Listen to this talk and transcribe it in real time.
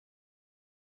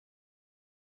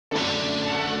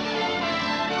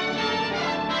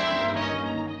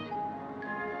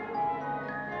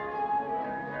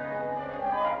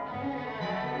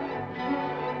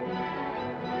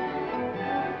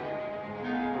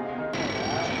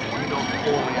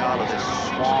pull me out of this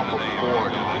swamp of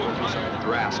boredom. It would be something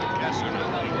drastic.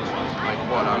 Like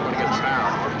what? I'm going to get married.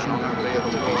 I'm going to be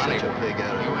able to go anywhere.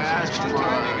 You asked for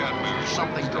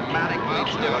something dramatically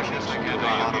different.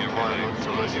 Unemployment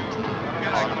to listen to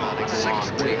automatic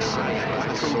 6 weeks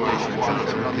and 2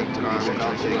 dishwashers, nothing to look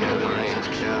out the window for names.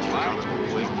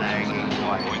 With nagging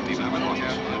wife.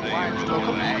 Wives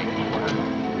don't nag.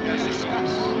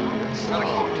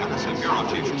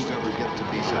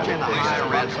 In the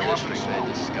higher ed district, they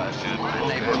discuss. The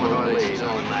neighborhood, they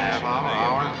still nag.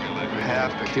 You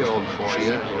have killed for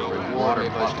you. You're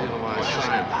rewarded by stealing my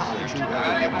sign. How did you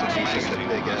ever get to be such a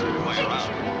big editor?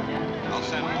 I'll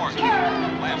send more.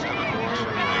 Lamps have it.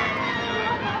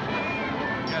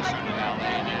 Yes or no?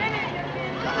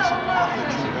 How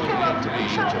did you ever get to be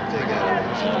such a big editor?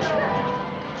 Yes or no?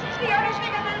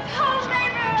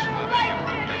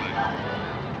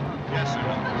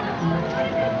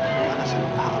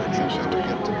 How did you ever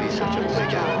get to be such a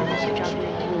big editor?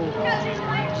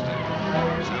 7 weeks.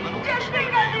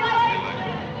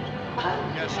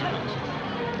 Yes or no?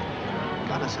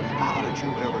 Gunnison, how did you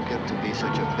ever get to be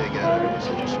such a big editor with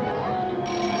such a small?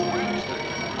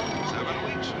 7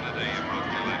 weeks from the day you broke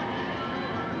your leg.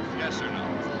 Yes or no?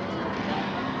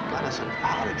 Gunnison,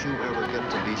 how did you ever get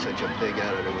to be such a big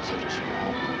editor with such a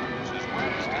small?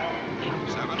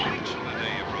 7 weeks from the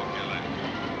day you broke your leg.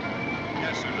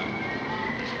 Yes or no?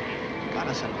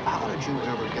 Gunnison, how did you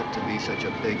ever get to be such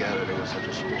a big editor with such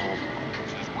a small?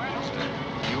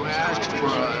 You asked for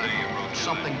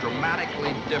something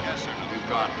dramatically different. You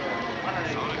got it.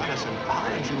 Gunnison, how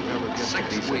did you ever get to be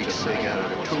 6 weeks such a big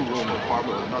editor with such a 2-room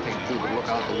apartment with nothing to do but look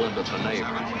out the window at the neighbors.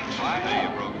 7 weeks from the day you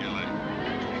broke your leg.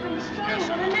 Yes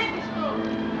or no?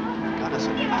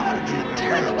 Gunnison, how did you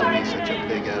ever get to be such a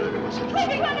big editor with such a small?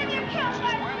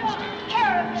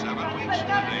 7 weeks from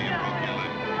the day you broke your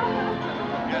leg.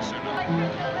 Yes or no?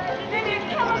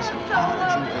 Gunnison, how did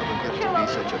you ever get to be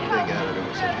such a big editor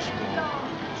with such a small?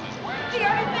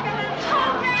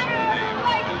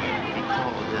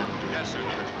 Yes or no?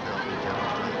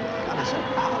 Gunnison,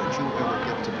 how did you ever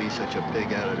get to be such a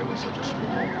big editor with such a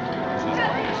small?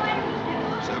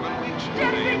 7 weeks from the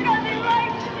day you broke your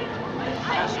leg.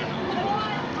 Yes or no?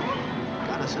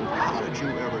 Gunnison, how did you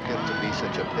ever get to be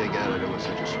such a big editor with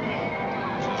such a small?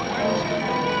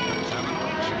 7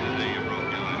 weeks from the day you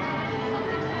broke your leg.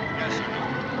 Yes or no?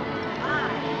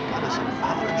 Gunnison,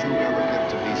 how did you ever get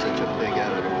to be such a big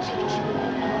editor with such a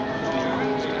small?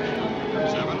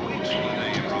 7 weeks from the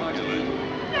day you broke your leg.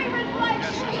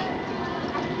 Yes or no?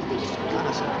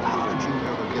 Gunnison, how did you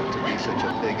ever get to be such a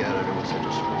big editor with such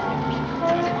a small?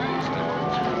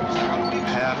 7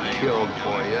 weeks. Half killed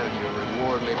for you, and you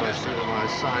reward me by stealing my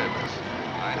assignments.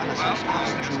 Gunnison, how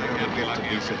did you ever get to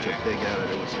be such a big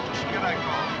editor with such a small?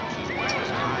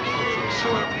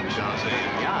 Sort from Johnson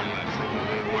and Young.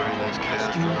 Wearing those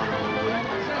casts for another movie.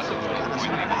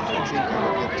 Gunnison, how did you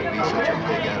ever get to be such a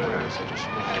big editor with such a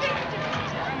small?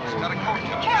 He's got a coat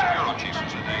job. Bureau chief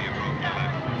since the day you broke your leg.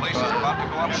 Place is about to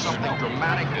go up Something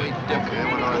dramatically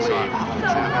different. How did you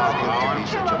ever get to be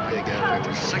such a big editor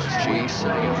with such a 6 small? G's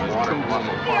sitting in a 2-room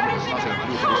apartment with nothing to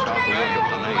do but look out the window at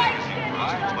the neighbors.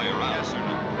 Play around. Yes or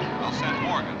no? I'll send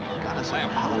Morgan. Gunnison,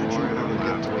 how did you ever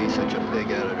get to be such a big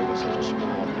editor with such a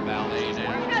small?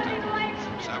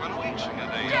 7 weeks from the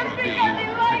day you broke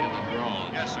your leg.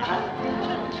 Yes or no?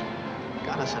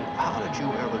 Gunnison, how did you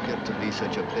ever get to be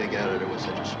such a big editor with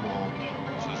such a small?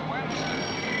 This is Wednesday.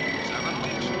 7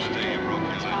 weeks from the day you broke your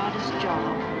leg. Hardest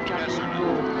job, Yes or juggling no?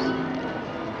 rules.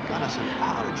 Gunnison,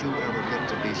 how did you ever get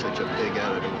to be such a big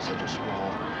editor with such a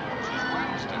small? This is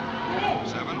Wednesday.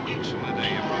 7 weeks from the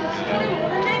day you broke your leg.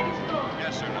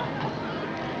 Yes or no?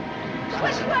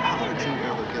 Gunnison, how did you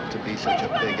ever get to be such a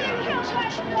big editor with such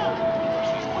a small?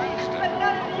 This is Wednesday.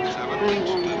 7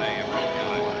 weeks from the day you broke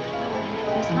your leg.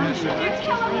 This might be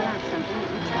actually laid out something that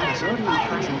looks like Gunnison, rodent how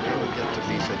did you training. ever get to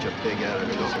be such a big editor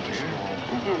with such a small?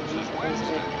 And those big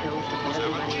pills to put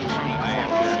 7 everybody in weeks from the day you line.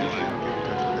 broke your leg.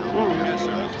 Yes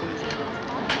or no?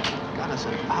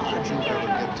 Gunnison, how did you ever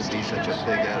get to be such a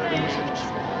big editor with such a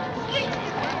small? This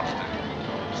is Wednesday.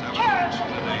 7 weeks from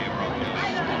the day you broke your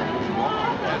leg.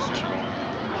 Yes or no?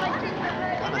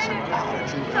 Gunnison, how did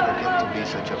you ever get to be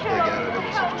such a big editor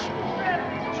with such a small?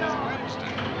 This is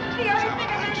Wednesday.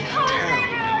 7 weeks from the day you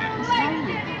broke your leg.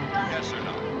 Yes or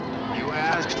no? You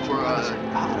asked for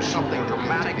something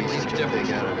dramatically different.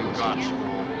 You got it.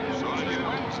 So did you.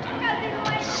 Wednesday.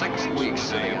 6 weeks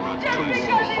sitting in a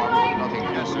 2-room apartment with nothing to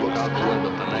do but look out the window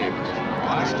at the neighbors.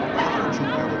 Gunnison, how did you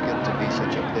ever get to be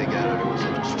such a big editor with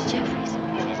such a small?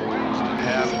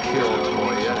 Half killed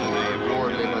for you, and you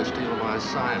reward me by stealing my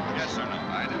assignments. Yes or no? I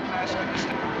didn't ask you to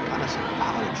stay. Gunnison,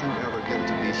 how did did you ever get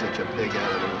to be such a big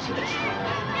at it? It was such a small.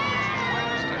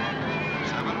 Wednesday.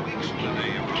 7 weeks from the day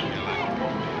you broke your leg.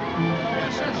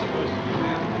 Yes, sir.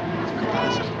 I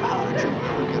said, how did you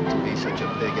ever get to be such a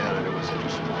big at it? It was such a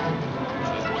small.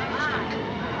 Wednesday.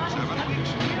 7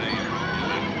 weeks from the day you broke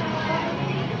your leg.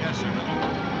 Yes, sir.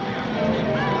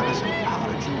 I said,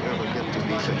 how did you ever get to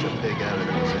be such a big at it?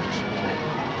 It was such a small.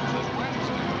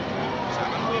 Wednesday.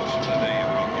 7 weeks from the day you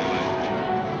broke your leg.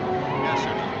 Yes,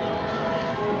 sir.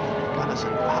 I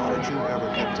said, how did you ever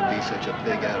get to be such a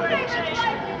big at it? It was such a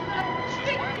small.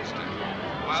 Wednesday.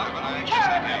 Well, I guess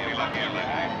I can't be lucky on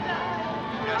that.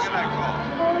 Yes, I call.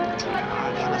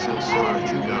 I said, how did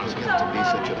you ever get to be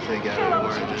such a big at it? It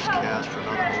was such a cast for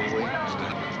another whole week. There's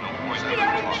no point in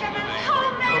talking today.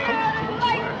 Oh, come on,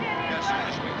 swear. Yes, sir.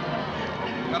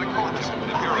 Got a coat I tip said,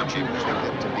 from the how bureau did chief you this ever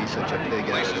morning. get to be such a big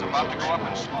at Place it? is It was about such to a go up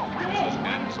in small.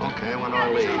 smoke. Okay, when do I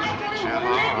leave? Half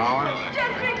hour?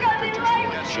 Pictures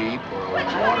from a Jeep or a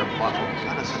water bottle.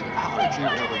 I said, how did you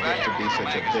ever get to be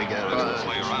such a big at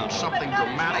it? Something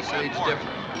dramatically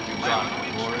different. You got it.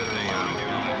 More in around.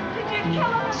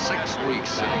 6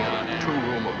 weeks sitting in a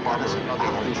two-room apartment with nothing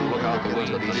to do, look out the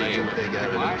window at the neighbors. Big at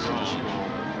it, it was such a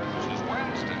small. This is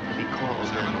Wednesday. He called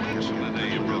 7 weeks from the day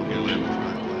you broke your leg.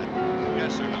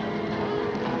 Yes, sir.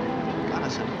 I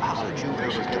said, how did you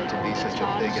ever get to be such a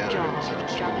big at it? It was such a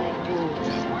small.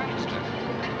 This is Wednesday.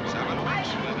 7 weeks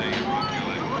from the day you broke your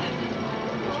leg.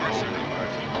 Yes, sir.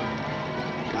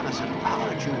 I said, how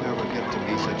did you ever get to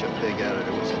be such a big at it?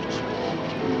 It was such a small.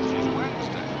 This is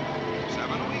Wednesday.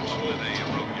 7 weeks from the day you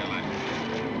broke your leg.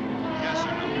 Yes,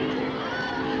 sir.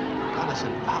 I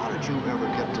said, how did you ever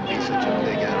get to be such a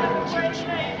big at it? It was such a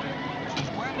small. This is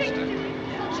Wednesday.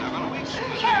 7 weeks from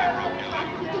the day you broke your leg.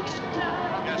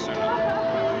 Yes, sir.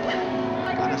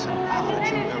 I said, how did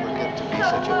you ever get to be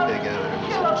such a big at it? It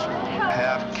was such a small.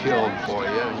 Half killed for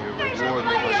you, and you reward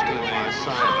me by stealing my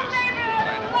silence.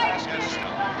 Yes, sir.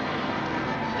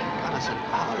 I said,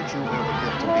 how did you ever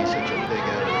get to be such a big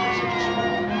at it? It was such a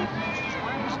small. This is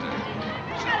Wednesday.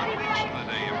 7 weeks from the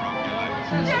day you broke your leg.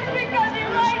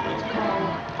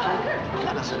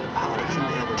 I said, how did you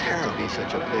ever get to be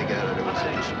such a big at it? It was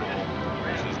such a small.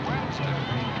 This is Wednesday.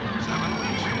 7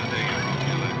 weeks from the day you broke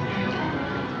your leg.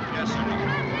 Yes, sir.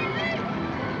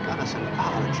 I said,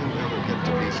 how did you ever get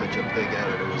to be such a big at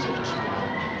it? It was such a small.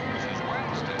 This is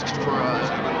Wednesday. Just for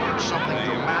something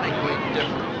dramatically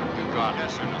different. You got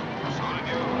Yes, it. sir. So did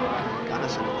you. I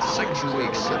said, how 6 did you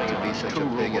weeks ever sitting get to be in a such a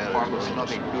two-room big at it? It apartment was with such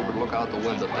a nothing to do but look out the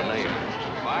window at the neighbors.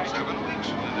 7 weeks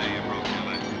from the day you broke your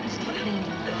leg.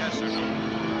 Yes, sir.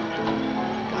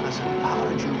 I said, how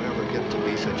did you ever get to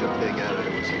be such a big at it?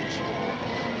 It was such a small.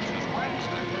 This is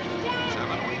Wednesday.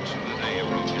 7 weeks from the day you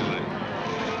broke your leg.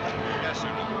 Yes,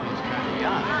 sir.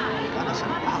 I said,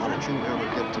 how did you ever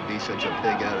get to be such a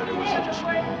big at it? It was such a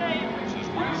small. This is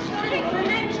Wednesday.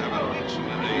 7 weeks from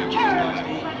the day you broke your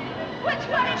leg.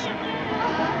 Yes, sir.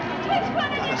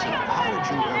 I said, how did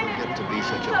you ever get to be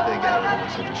such a big at it? It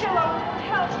was such a small.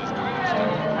 This is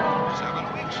Wednesday.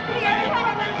 7 weeks from the day you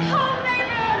broke your leg.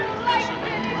 Yes, sir.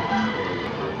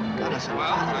 I said,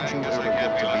 how did you ever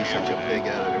get to be such a big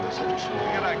at it? It was such a small.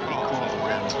 Here I call.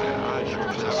 Wednesday. I sure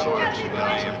feel 7 sorry weeks for from the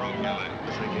day you you. broke your leg.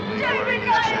 You think you leave wearing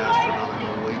these casts for another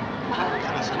whole week?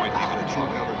 I said, how did you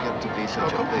ever get to be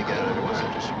such a big at it? It was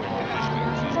such a small.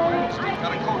 This is Wednesday.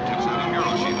 Got a coat tips on the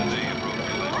bureau sheet the day you broke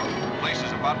your leg. Place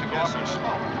is about to go up in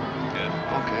smoke. Good.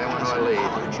 Okay, when do I How leave?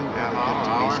 did you Half ever get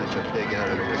to hour? be such a big at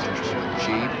it? It was such a small.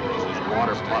 Jeep or a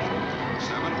water bottle.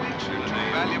 7 weeks from the day.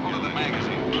 Valuable to the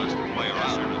magazine for us to play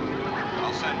around.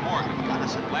 I'll send Morgan. I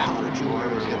said, how did you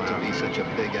ever get to be such a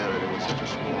big at it? It was such a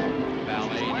small.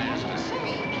 Ballet dancer.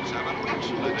 7 weeks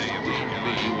from the day you broke your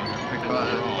leg.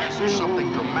 Because there's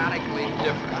something dramatically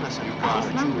different. I said, how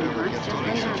did you ever get to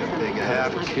be such a big at it?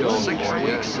 Half killed 6 for you,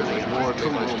 weeks and sitting you in a reward me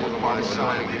by two-room stealing my apartment with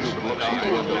nothing to do silence. but look out the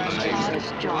window at the neighbors.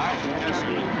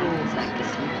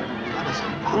 I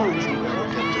said, how did you ever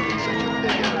get to be such a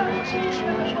big at it? It was such a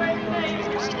small.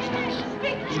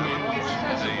 7 weeks from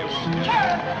the day you broke your leg.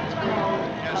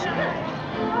 Yes, sir.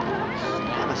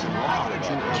 I said, how did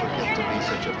you ever get to be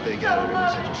such a big at it? It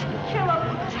was such a small.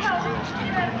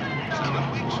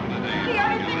 7 weeks from the day you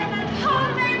broke your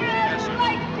leg. Yes, sir.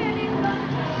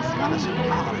 I said,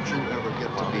 how did you ever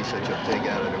get to be such a big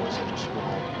at it? It was such a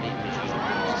small.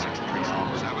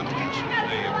 7 weeks from the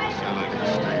day you broke your leg.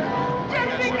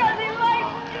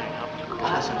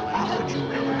 I said, how did you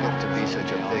ever get to be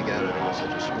such a big at it? It was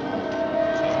such a small.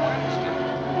 This is Wednesday.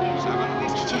 7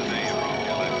 weeks from the day you broke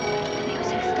your leg.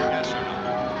 Yes, sir.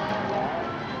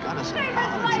 I said,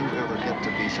 how did you ever get to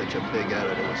be such a big at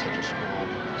it? It was such a small.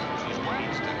 This is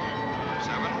Wednesday.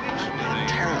 7 weeks from the day you broke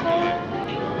Terrible. your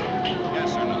leg.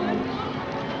 Yes, sir.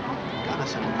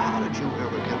 did you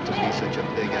ever get to be such a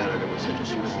big-headed? It was such a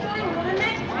small. Wednesday,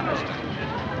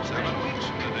 7 weeks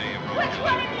from the day you broke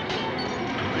your leg.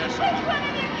 Yes, sir.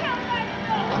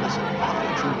 Listen, how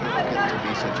did you ever get to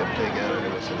be such a big-headed?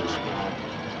 It was such a small.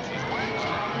 This is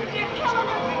Wednesday, 7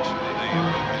 weeks from the day you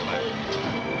broke your leg.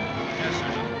 Yes,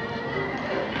 sir.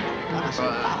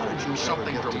 Listen, how did you ever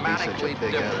Something get to be such a dramatically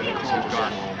big-headed? It was such a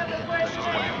different. small. This is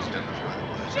Wednesday,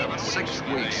 6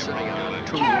 weeks sitting in a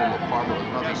two-room apartment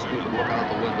with nothing to do but look out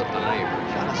the window at the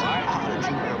neighbors. Listen, how did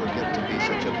you ever get to be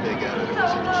such a big-headed? It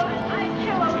was such a small.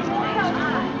 This is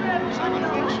Wednesday, 7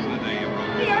 weeks from the day you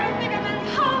broke your leg.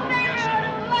 Yes, sir.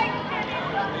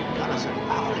 Listen,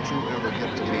 how did you ever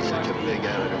get to be such a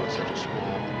big-headed? It was such a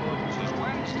small. This is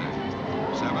Wednesday,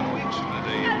 7 weeks from the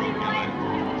day you broke your leg.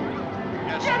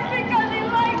 Yes, sir.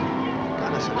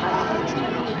 Listen, how did you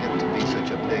ever get to be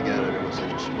such a big-headed? It was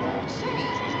such a small. This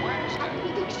is Wednesday.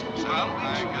 Well,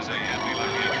 I guess I can't be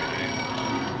lucky today.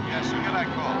 Yes, sir. Get that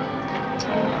call.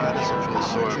 Listen, the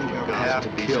sort you ever have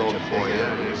killed for you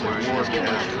is a war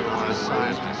cash for my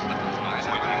scientist.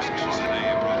 7 weeks from the day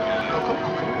you broke your leg.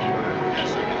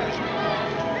 Yes, sir.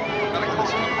 Got a call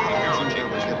Listen, from how the bureau did you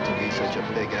chief. ever get to be such a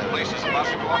bigheaded? Place is about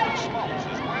to go up in smoke. This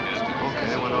is Wednesday.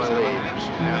 Okay, when do I leave?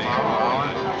 Half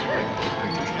hour?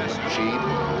 Yes, sir. Jeep,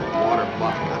 water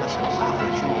bucket. Listen, how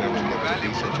did you ever get to be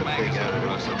Value for such the a bigheaded? magazine It for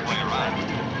was us to such a play small. around.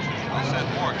 I'll send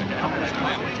Morgan.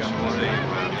 7 weeks from the day you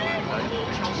broke your leg.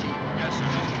 Yes, sir.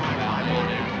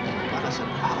 Listen,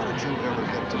 how did you ever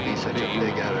get to be such a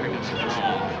bigheaded? It was such a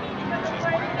small. This is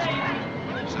Wednesday,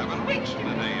 7 weeks from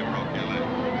the day you broke your leg.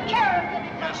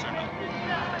 Yes, sir.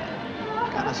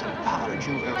 Listen, how did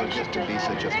you ever get to be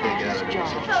such a bigheaded? It was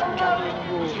such a small.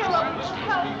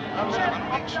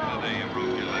 7 weeks from the day you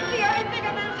broke your leg.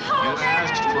 You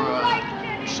asked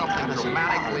for something Listen,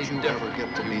 how dramatically did you ever different.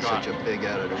 get to be You got such a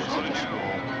bigheaded? It was such a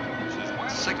small. This is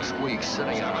Wednesday. 6 weeks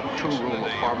sitting in a two-room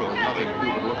apartment with nothing to do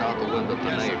but look out the window at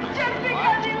the neighbors.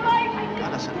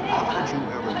 Listen, how did you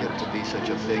ever get to be such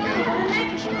a bigheaded? It was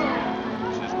such a small.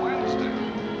 This is Wednesday,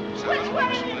 7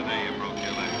 weeks from the day you broke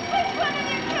your leg.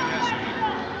 Yes, sir.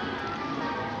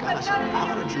 Listen,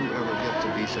 how did you ever get to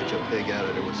be such a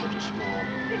bigheaded? It was such a small.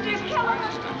 This is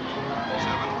Wednesday,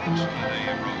 7 weeks from the day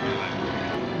you broke your leg.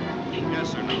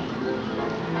 Yes, sir.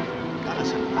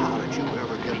 Listen, how did you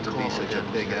ever get to be such a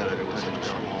bigheaded? It was such a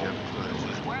small. This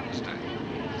is Wednesday,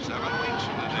 7 weeks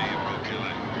from the day you broke your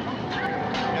leg.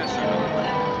 Yes, sir.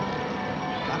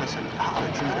 Listen, how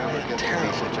did you ever get to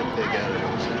be such a bigheaded? It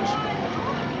was such a small.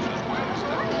 This is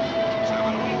Wednesday,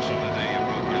 7 weeks from the day you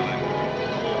broke your leg.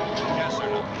 Yes, sir.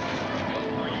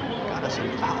 Listen,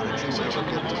 how did you ever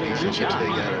get to be such a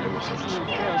bigheaded? It was such a small.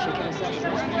 This is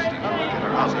Wednesday,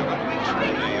 7 weeks from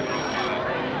the day you broke your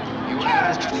leg. You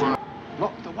asked for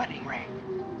Look, the wedding ring.